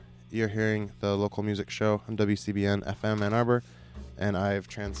You're hearing the local music show on WCBN FM Ann Arbor, and I've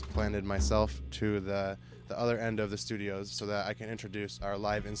transplanted myself to the other end of the studios so that I can introduce our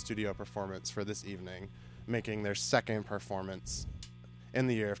live in-studio performance for this evening, making their second performance in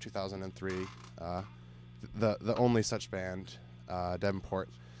the year of 2003. The only such band, Dabenport.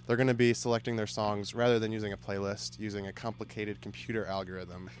 They're going to be selecting their songs rather than using a playlist, using a complicated computer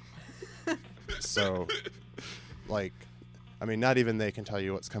algorithm. So, not even they can tell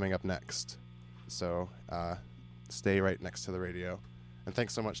you what's coming up next. So, stay right next to the radio. And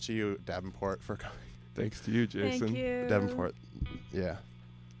thanks so much to you, Dabenport, for coming. Thanks to you, Jason. Thank you. Dabenport, yeah,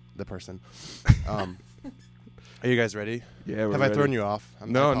 the person. Are you guys ready? Yeah, we're Have ready. I thrown you off?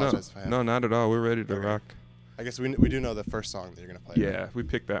 No, not at all. We're ready to rock. I guess we do know the first song that you're going to play. Yeah, right? we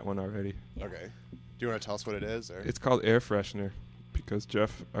picked that one already. Yeah. Okay. Do you want to tell us what it is? Or? It's called Air Freshener because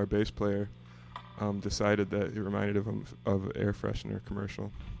Jeff, our bass player, decided that it reminded him of an air freshener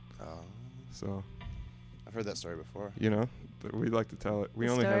commercial. So I've heard that story before. You know, we like to tell it. We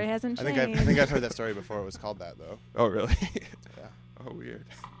the only story have. hasn't I changed. think I've heard that story before. It was called that though. Oh really? Yeah. Oh weird.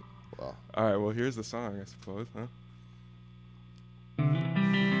 Well. All right. Well, here's the song, I suppose, huh?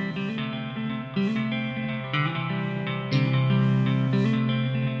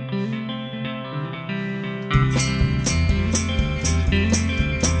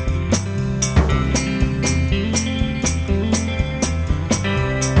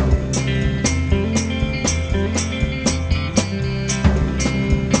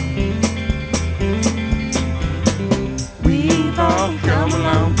 We've all come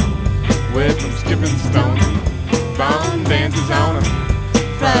along way from skipping stones, bone dances on a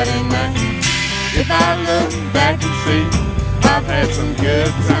Friday night. If I look back and see, I've had some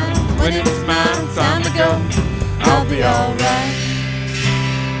good times. When it's my time to go, I'll be alright.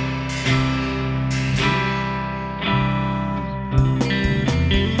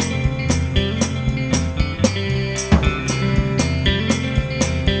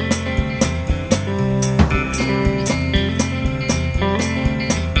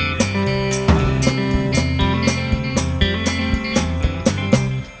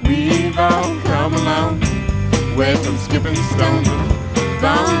 We've all come along way from skipping stones and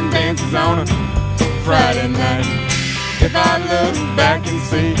bone dances on a Friday night. If I look back and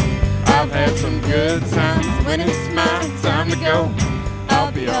see, I've had some good times. When it's my time to go,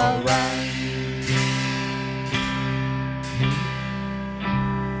 I'll be alright.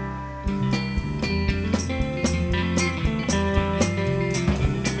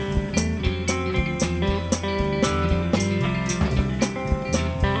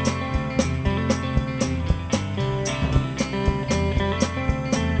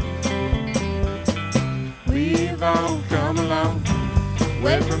 We've all come along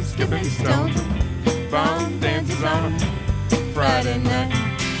way from skipping stones and bone dances on a Friday night.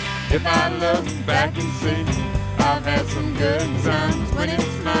 If I look back and see, I've had some good times. When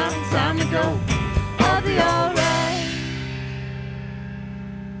it's my time to go, I'll be alright.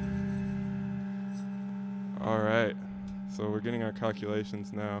 Alright, so we're getting our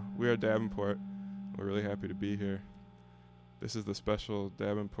calculations now. We are Dabenport. We're really happy to be here. This is the special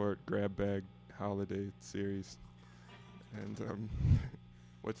Dabenport Grab Bag Holiday Series. And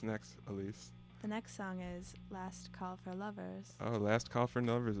what's next, Elise? The next song is Last Call for Lovers. Oh, Last Call for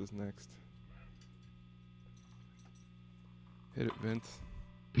Lovers is next. Hit it, Vince.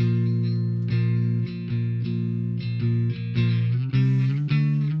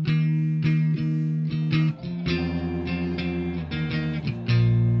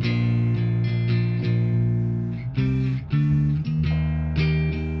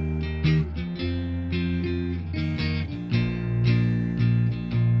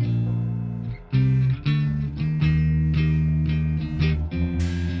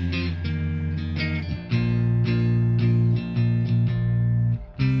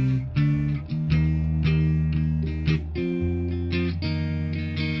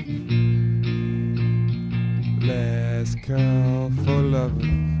 Last call for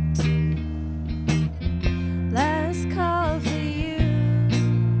lovers. Last call for you.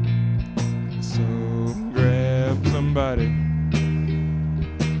 So grab somebody.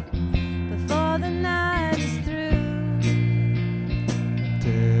 Before the night is through.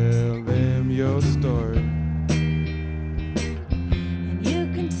 Tell them your story. And you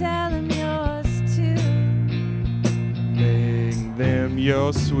can tell them yours too. Make them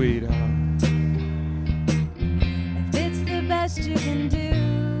your sweetheart. If it's the best you can do.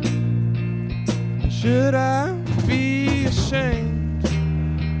 Should I be ashamed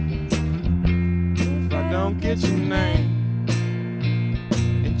if I don't get your name?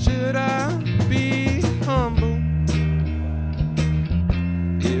 And should I be humble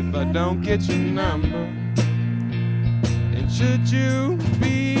if I don't get your number? And should you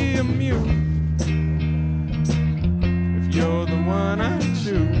be amused if you're the one I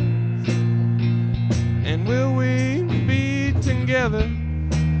choose? And will we be together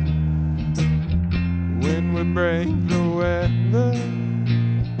when we break the weather?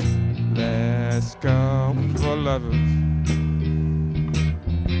 Last call for lovers.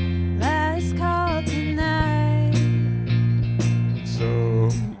 Last call tonight. So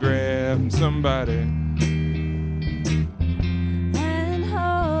grab somebody And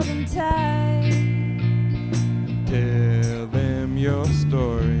hold them tight. tell them your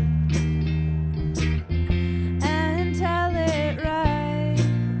story. And tell it right.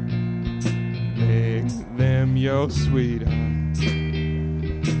 Make them your sweetheart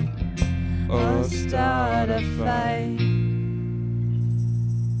Or start a fight.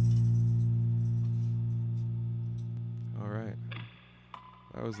 All right.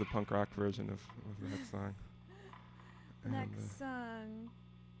 That was the punk rock version of that song. And, Next song.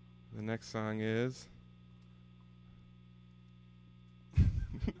 the next song is...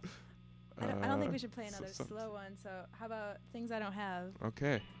 I don't think we should play another so- slow one, so how about Things I Don't Have?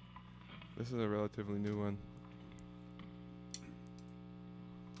 Okay. This is a relatively new one.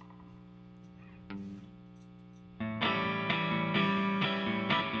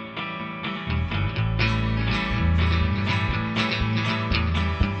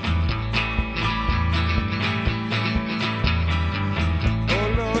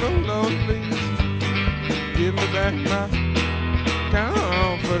 Oh Lord, please give me back my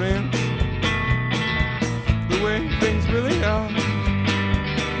confidence. The way things really are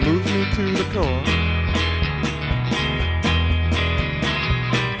moves me to the core.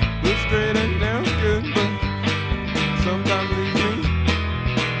 Look straight and down good, but sometimes leaves me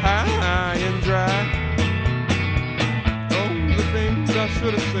high and dry. Oh, the things I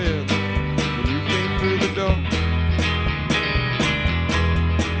should have said when you came through the door.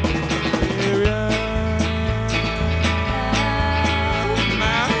 Here I am,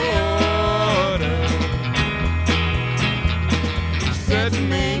 my order. Said to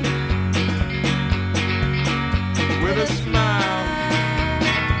me with a smile.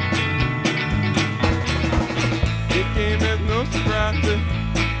 It came as no surprise that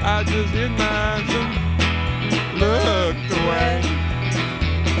I just hid my eyes and looked away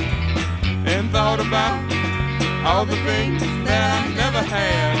and thought about all the things that I never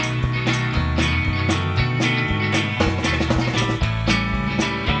had.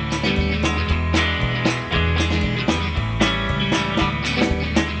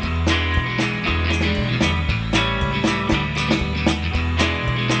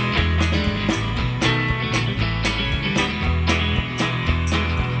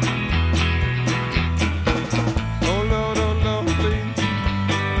 Oh Lord, please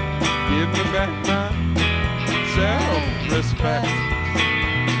give me back my self-respect.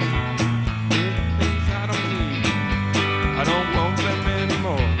 Things I don't need, I don't want them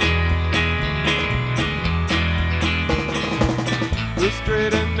anymore. The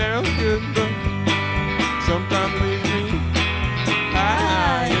straight and narrow good, but sometimes leaves me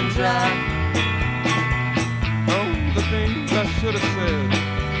high and dry. Oh, the things I should have said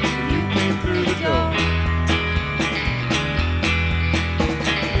when you came through the door.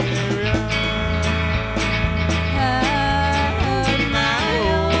 Here I am, my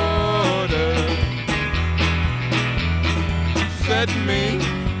order. Said to me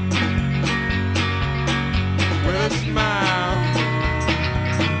with a smile.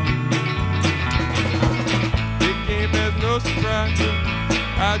 It came as no surprise that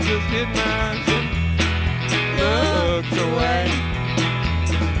I just hid my eyes and looked away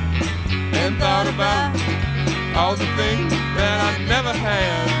and thought about all the things that I never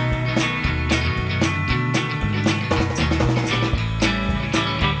had.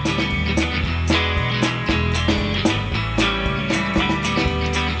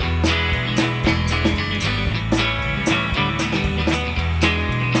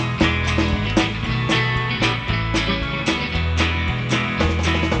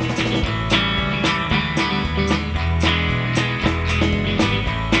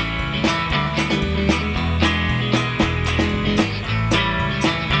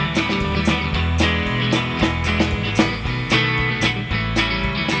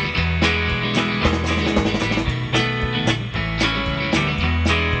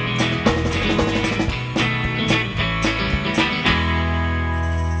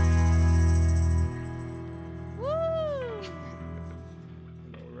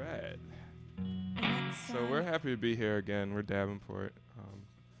 Happy to be here again. We're Dabenport,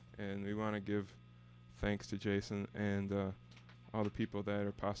 and we want to give thanks to Jason and all the people that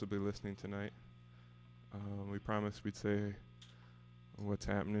are possibly listening tonight. We promised we'd say what's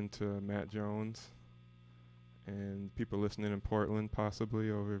happening to Matt Jones and people listening in Portland,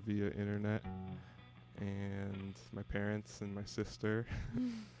 possibly over via internet, and my parents and my sister,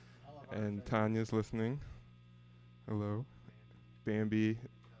 and Tanya's listening. Hello. Bambi,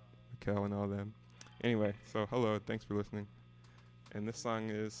 Kel, and all them. Anyway, so hello, thanks for listening. And this song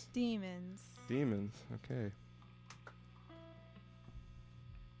is Demons. Demons. Okay.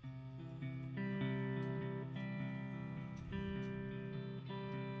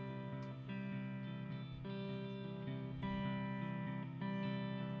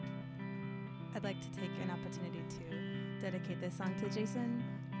 I'd like to take an opportunity to dedicate this song to Jason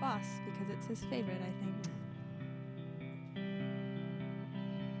Voss because it's his favorite, I think.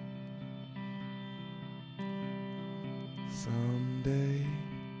 Someday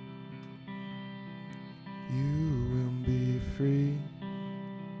you will be free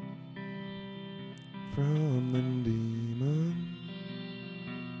from the demon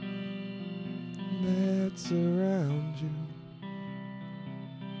that's around you.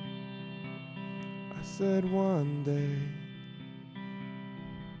 I said one day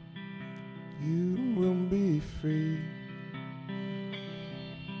you will be free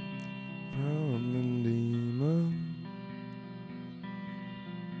from the demon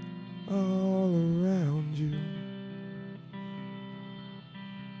all around you.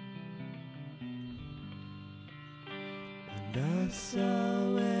 And I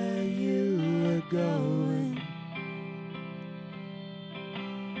saw where you were going,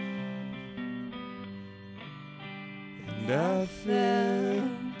 and I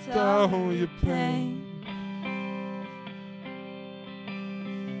felt all your pain.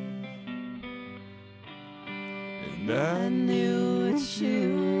 And I knew what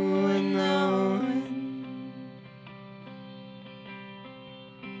you were knowing.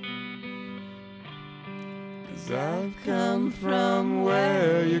 'Cause I've come from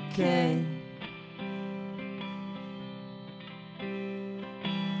where you came. 1,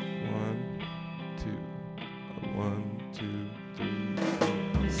 2, 1, 2, 3.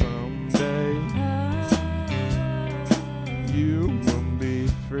 Someday you will be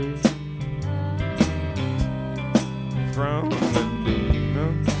free from the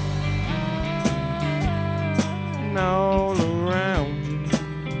demon and all around you.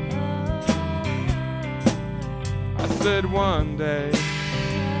 I said one day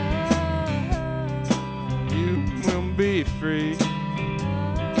you will be free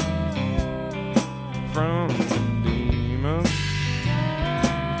from the demon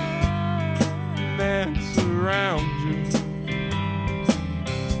that's around you.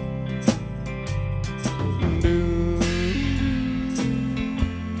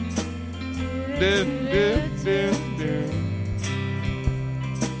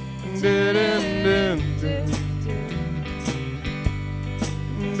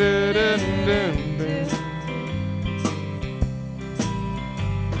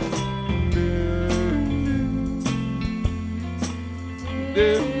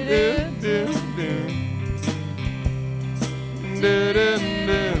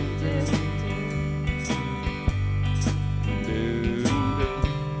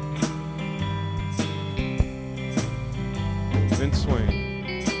 Then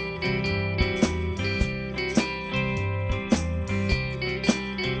swing.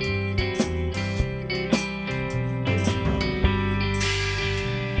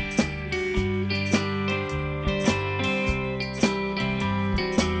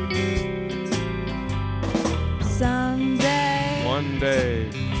 Someday, One day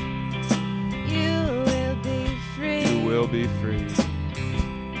you will be free. you will be free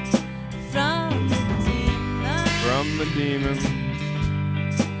From the demon from the demon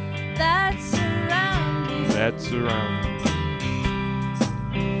that's around you. that's around you.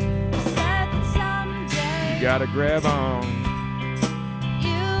 Said that someday You gotta grab on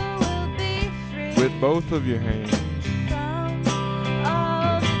you will be free with both of your hands from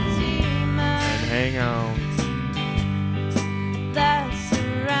all the demons and hang on that's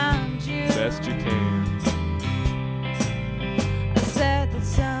around you. best you can. I said that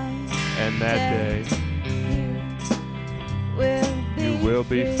someday And that day you will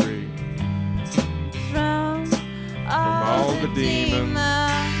be free from all the demons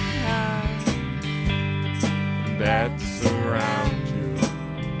that's around you.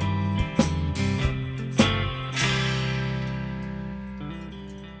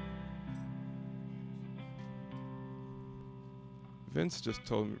 Vince just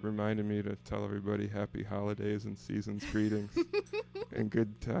reminded me to tell everybody happy holidays and season's greetings and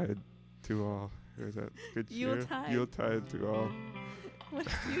good tide to all. Is that good cheer? Yuletide. Yuletide to all. What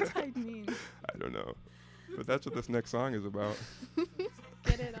does Yuletide mean? I don't know. But that's what this next song is about.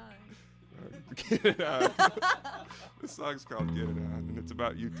 Get it on. Get it on. This song's called Get It On, and it's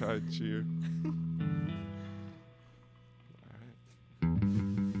about Yuletide cheer.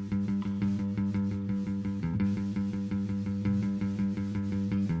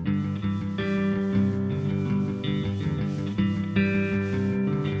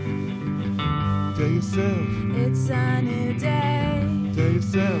 Tell yourself, It's a new day tell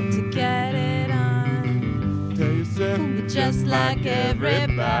yourself, to get it on. tell yourself, You're just like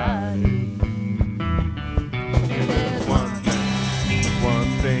everybody. There's one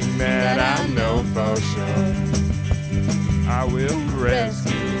thing that I know for sure. I will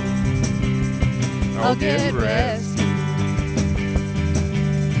rescue. I'll get rescued.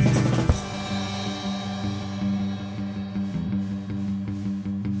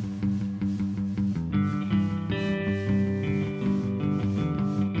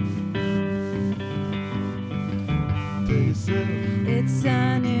 Tell yourself, It's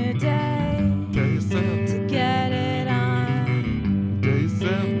a new day tell yourself, to get it on. tell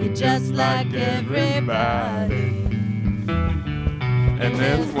yourself, You're just like everybody. And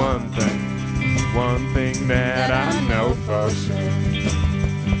there's one thing that I know for sure.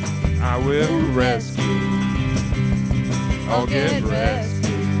 I will rescue. I'll get rescued.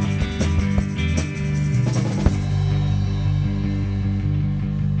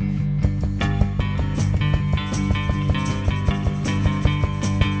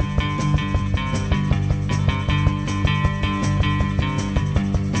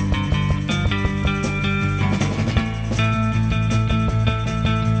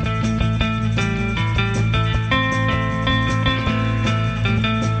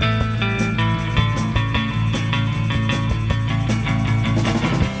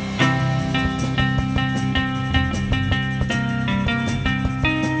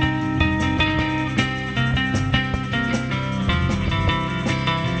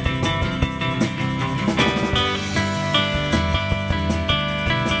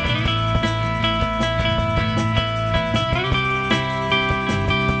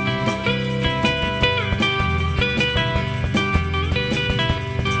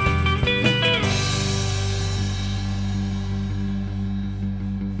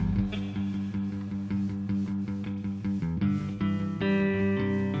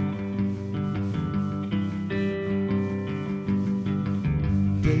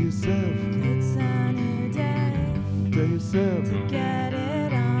 Tell yourself, It's a new day tell yourself, to get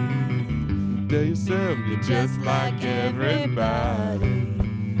it on. tell yourself, you're just like everybody.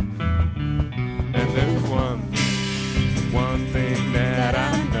 And there's one thing that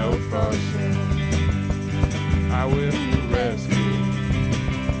I know for sure. I will rescue.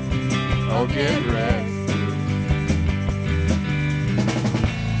 I'll get rescued.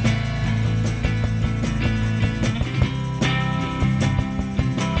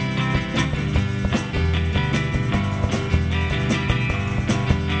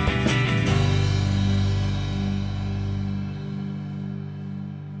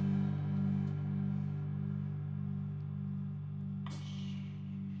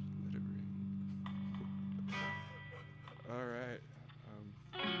 Let it ring. All right.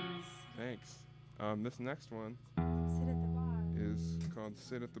 Thanks. This next one Sit at the bar. is called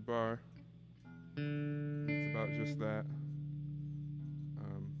Sit at the Bar. It's about just that.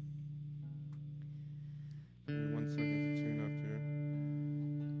 Give me 1 second to tune up here.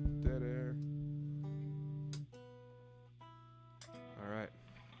 Dead air. All right.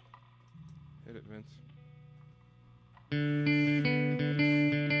 Hit it, Vince.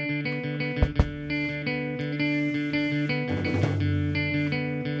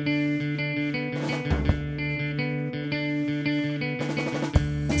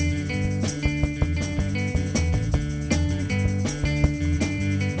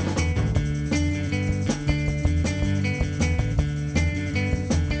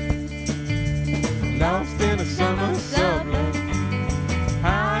 Lost in a summer subway,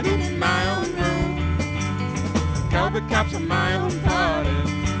 hiding in my own room. Called the cops on my own party,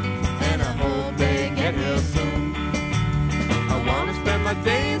 and I hope they get here soon. I wanna spend my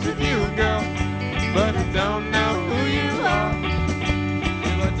days with you, girl, but I don't know who you are.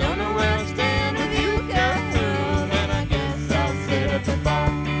 If I don't know where I'm staying with you, girl, then I guess I'll sit at the bar.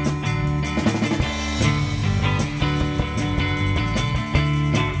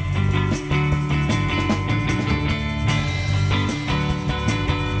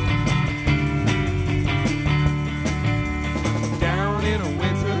 Down in a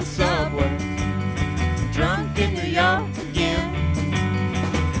winter subway, drunk in New York again.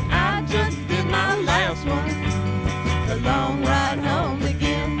 I just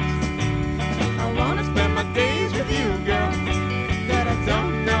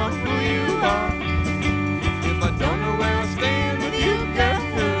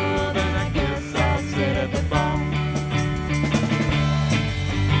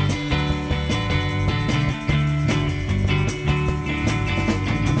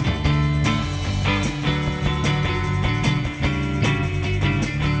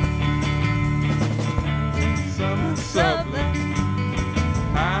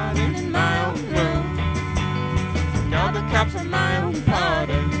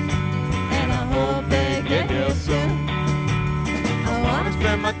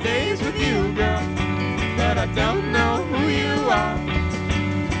don't know who you are,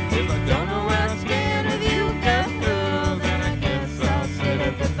 if I don't know where I stand with you, girl, then I guess I'll sit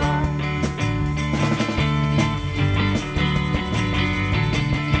at the bar.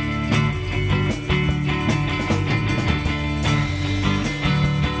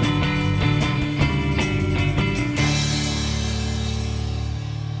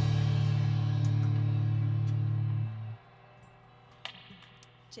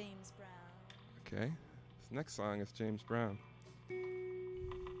 James Brown. Okay. This next song is James Brown.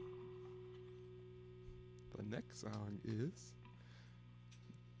 The next song is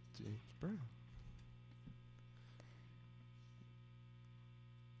James Brown.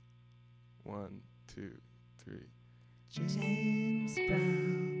 One, two, three. James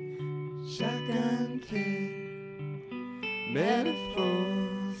Brown, Shotgun King, metaphor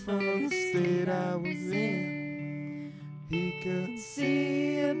for the state I was in. He could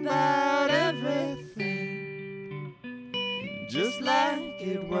see about everything, just like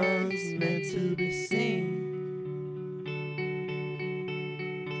it was meant to be seen.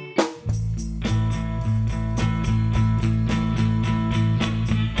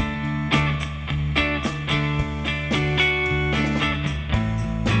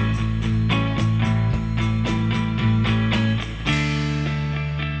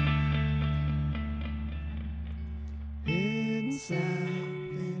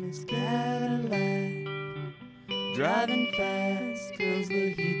 In his Cadillac, driving fast 'cause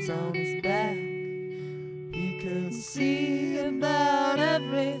the heat's on his back. He could see about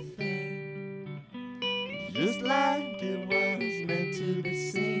everything, just like it was meant to be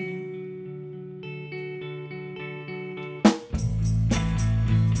seen.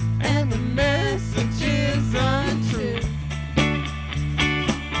 And the message is untrue.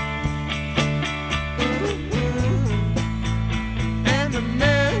 The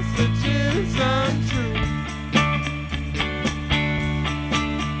message is untrue.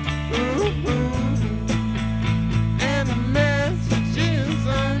 Ooh, and the message is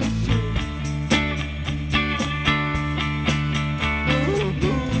untrue. Ooh,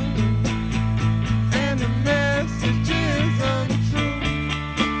 and the message is untrue.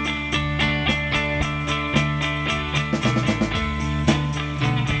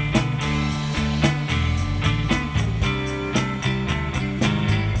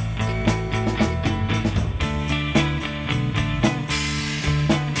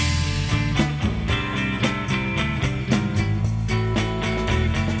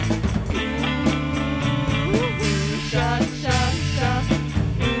 Shot, shot, shot.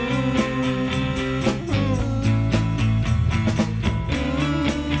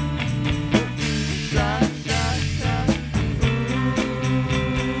 Shot, shot, shot.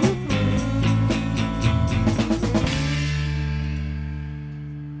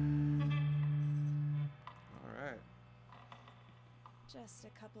 All right. Just a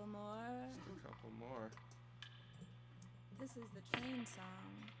couple more. Just a couple more. This is the train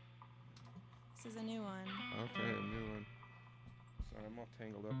song. This is a new one. Okay, a new one. Sorry, I'm all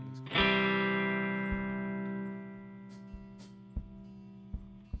tangled up in these cords.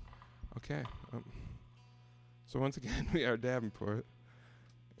 Okay. So once again, we are Dabenport,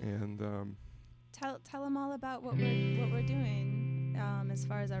 and Tell them all about what we're doing as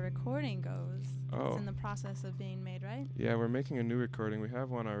far as our recording goes. Oh. It's in the process of being made, right? yeah, we're making a new recording. We have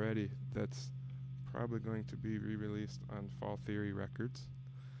one already that's probably going to be re-released on Fall Theory Records,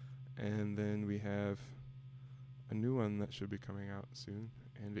 and then we have a new one that should be coming out soon,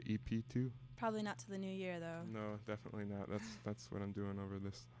 and an EP too. Probably not to the new year though. No, definitely not. That's what I'm doing over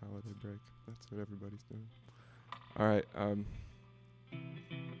this holiday break. That's what everybody's doing. All right.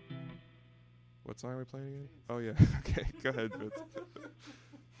 What song are we playing again? Oh yeah. Okay, go ahead, Vince.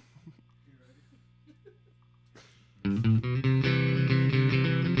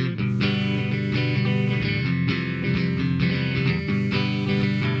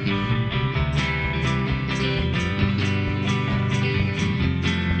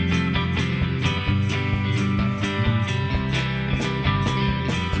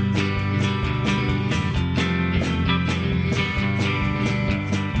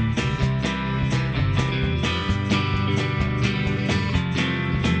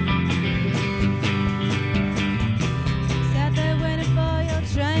 Said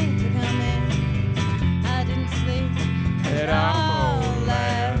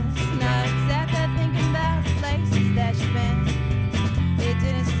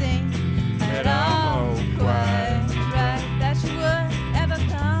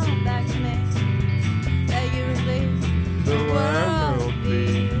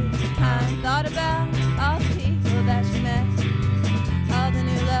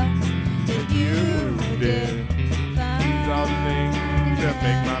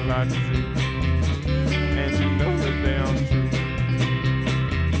make my life easy. And you know that they aren't true.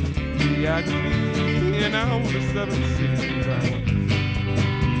 Geography and all the 7 seas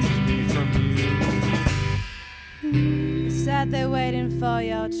keeps me from you. Sat there waiting for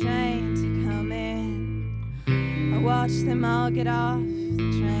your train to come in. I watched them all get off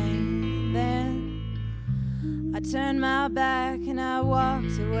the train. Then I turned my back and I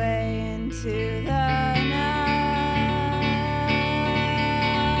walked away into the night.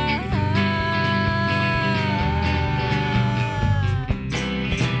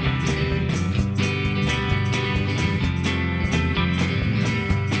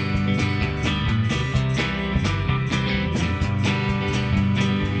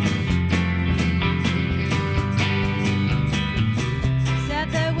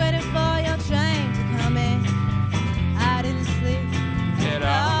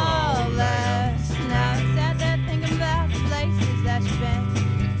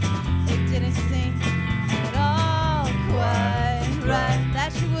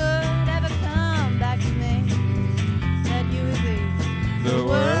 The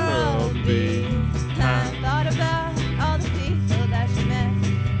world be kind. Thought about all the people that you met,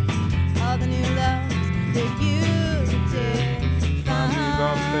 all the new loves that you did find. These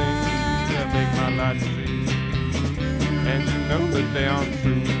are things that make my life easy, and you know that they aren't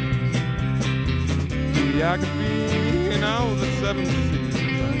true. Geography and all the 7 seas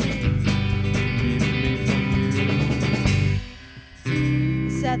keeps me from you.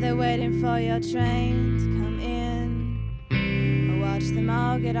 Sat there waiting for your train to come in. Watched them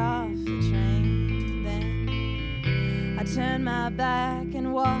all get off the train. Then I turned my back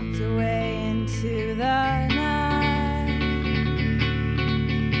and walked away into the night.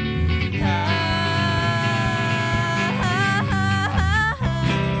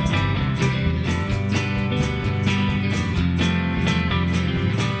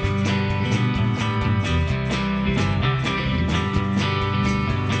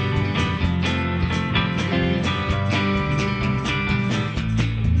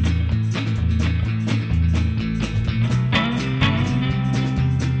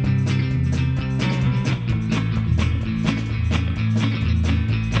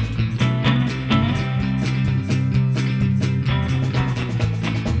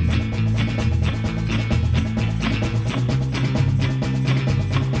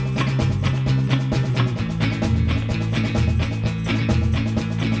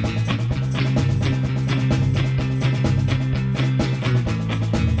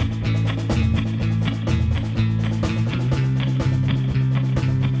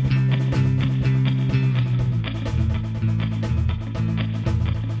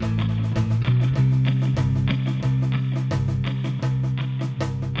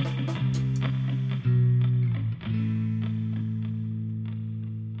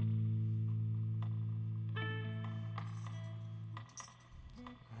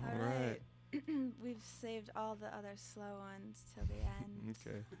 We've saved all the other slow ones till the end.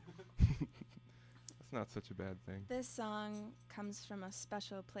 Okay. That's not such a bad thing. This song comes from a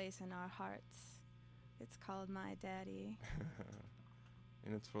special place in our hearts. It's called My Daddy.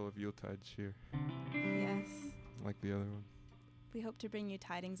 And it's full of Yuletide cheer. Yes. Like the other one. We hope to bring you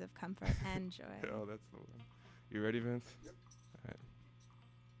tidings of comfort and joy. Oh, that's the one. You ready, Vince? Yep. All right.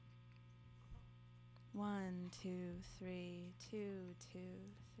 1, 2, 3, 2, 2,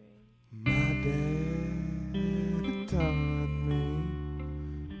 3. My dad taught me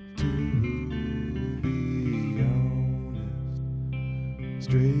to be honest,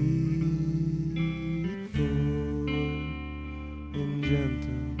 straightforward and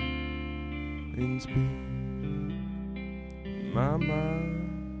gentle in speech. My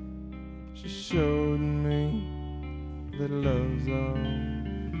mom, she showed me that love's all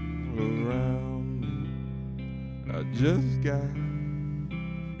around me. I just got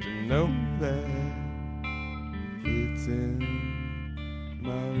to know that it's in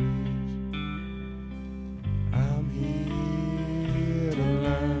my reach. I'm here to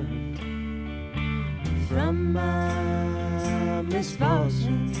learn from my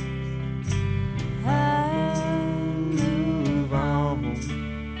misfortunes. I'll move on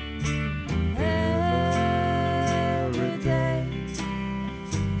every day.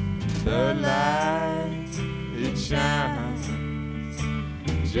 The light, it shines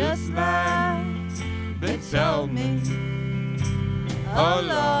just like they told me. Oh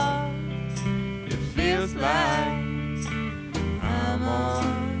Lord, it feels like I'm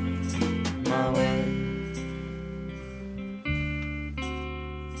on my way.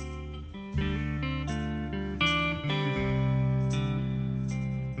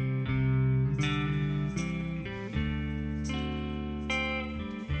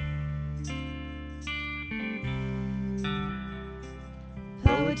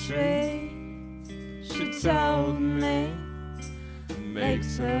 poetry she told me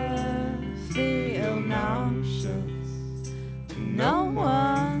makes her feel nauseous. No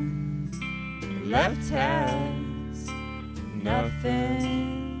one left has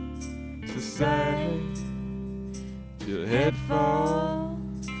nothing to say. She'll head for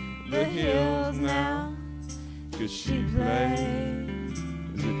the hills now, 'cause she plays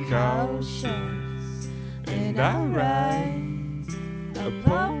it cautious. And I write a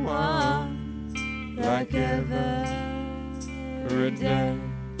poem like every day.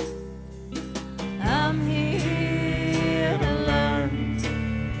 I'm here to learn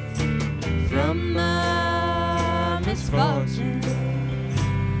from my misfortune.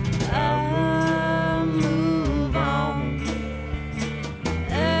 I move on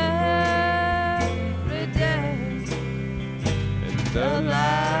every day. And the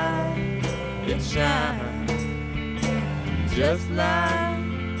light, it shines just like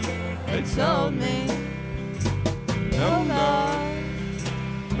they told me. Oh Lord,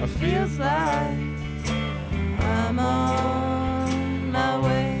 it feels like I'm on my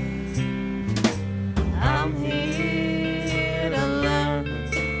way. I'm here to learn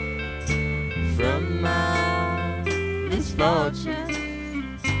from my misfortune.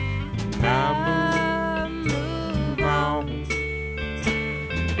 I move on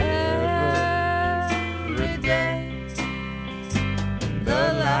every day. The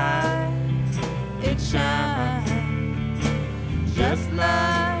light, it shines just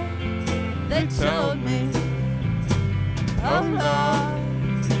like they told me. Oh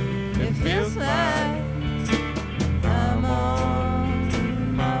Lord, it feels like I'm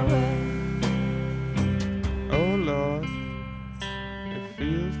on my way. Oh Lord, it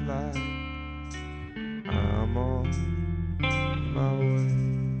feels like I'm on my way.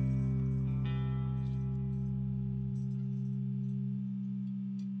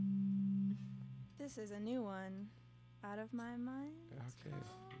 This is a new one. Out of my mind. Okay,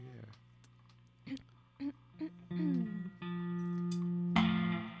 yeah.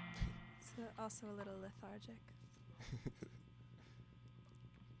 It's also a little lethargic.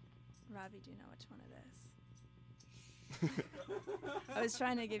 Robbie, do you know which one it is? I was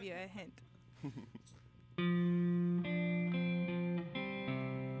trying to give you a hint.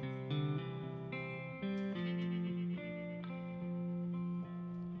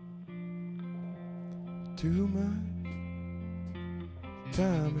 Too much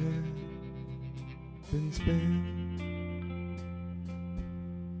time has been spent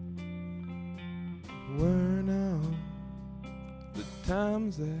worrying on the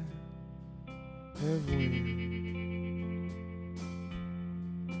times that have went.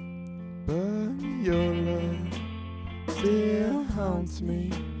 But your love still haunts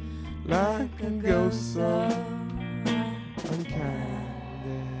me like a ghost so unkind.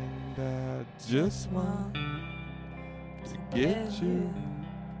 And I just want to get you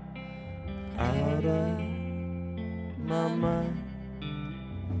out of my mind.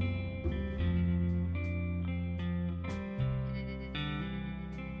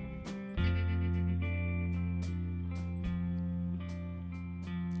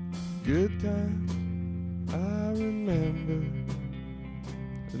 Good times, I remember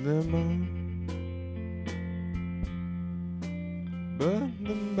them all. But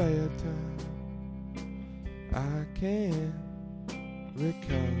the bad times, I can't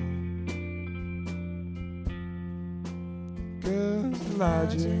recall. 'Cause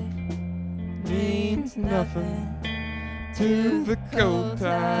logic means nothing to the cold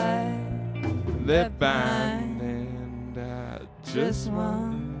tide that bind. And I just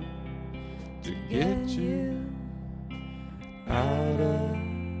want to get you out of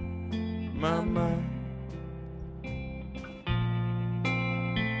my mind.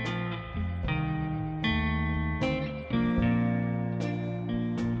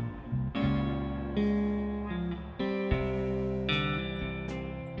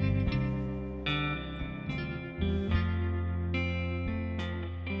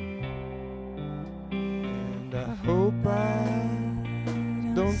 And I hope I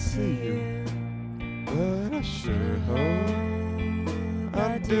don't see you, but I sure hope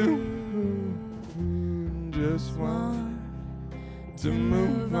I do. Just want to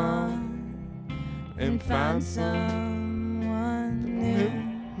move on and find someone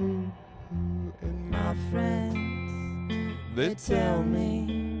new. And my friends, they tell me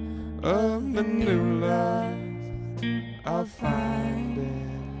of the new love I'll find.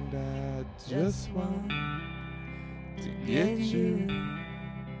 And I just want to get you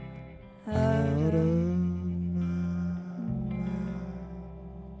out of my mind.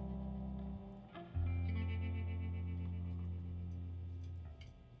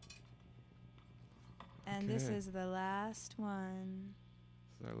 And this Okay. is the last one.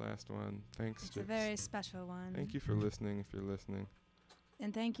 This is our last one. Thanks, It's a very special one. Thank you for listening, if you're listening.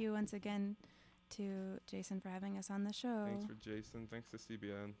 And thank you once again to Jason for having us on the show. Thanks for Jason. Thanks to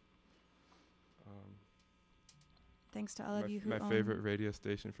CBN. Thanks to all of you who my own favorite radio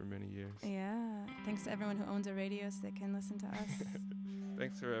station for many years. Yeah. Thanks to everyone who owns a radio so they can listen to us.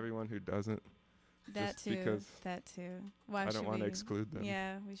 Thanks for everyone who doesn't. That just too. because That too. Why I should don't want to we- exclude them.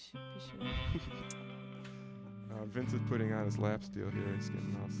 Yeah, we should. Vince is putting on his lap steel here. He's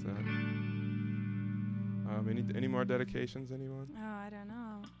getting all set. Any more dedications, anyone? Oh, I don't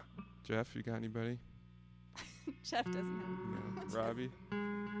know. Jeff, you got anybody? Jeff doesn't have. No. Robbie?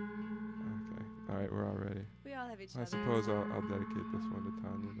 Okay. All right, we're all ready. We all have each I other. suppose I'll dedicate this one to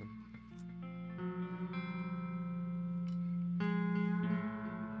Tanya then.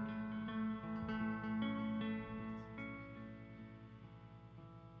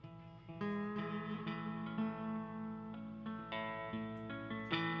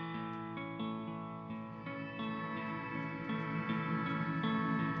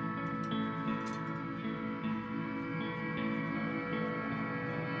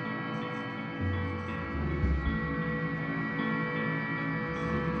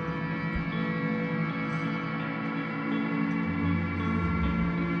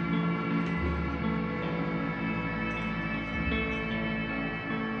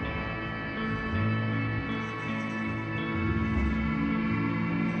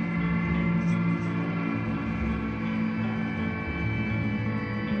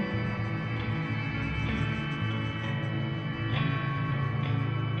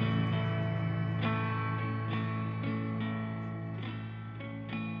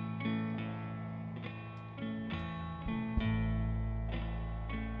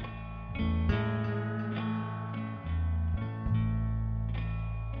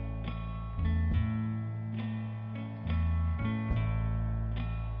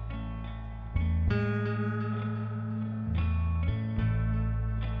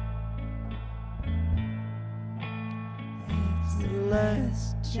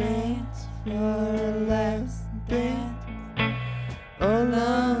 Last chance for a last dance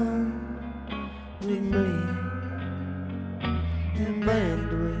alone with me and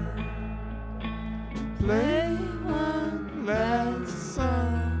bandwidth. Play one last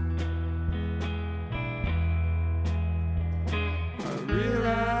song. I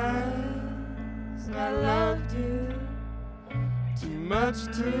realized I loved you too much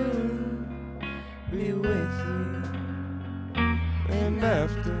to be with you. And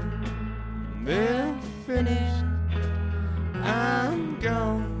after they're finished, I'm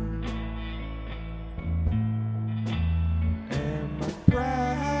gone. And my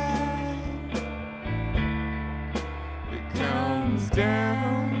pride, it comes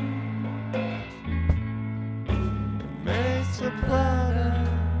down and makes a puddle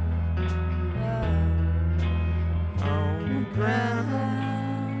on the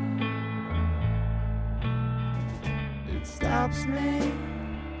ground. It stops me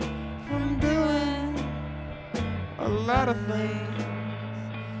from doing a lot of things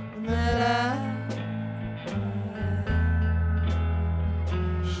that I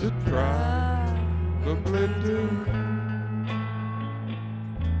should probably do.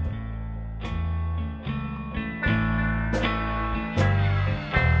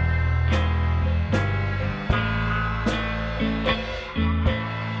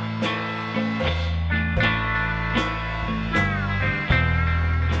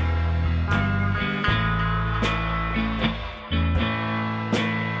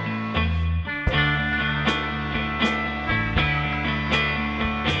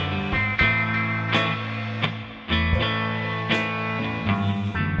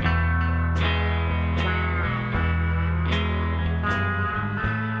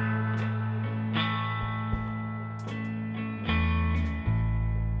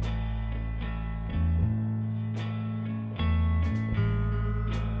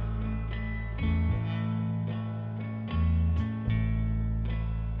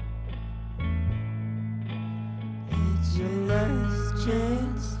 It's your last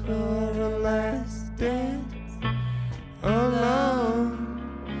chance for a last dance alone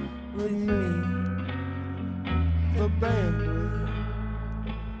with me. The band will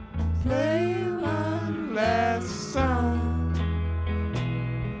play one last song.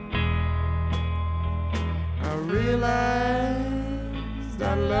 I realized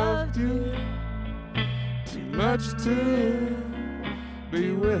I loved you too much to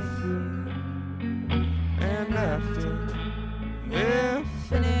be with you. And after they're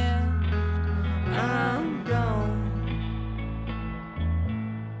finished, I'm gone.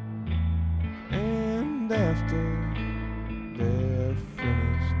 And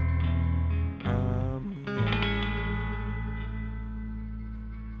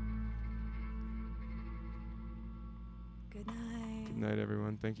night,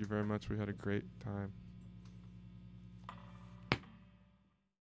 everyone. Thank you very much. We had a great time.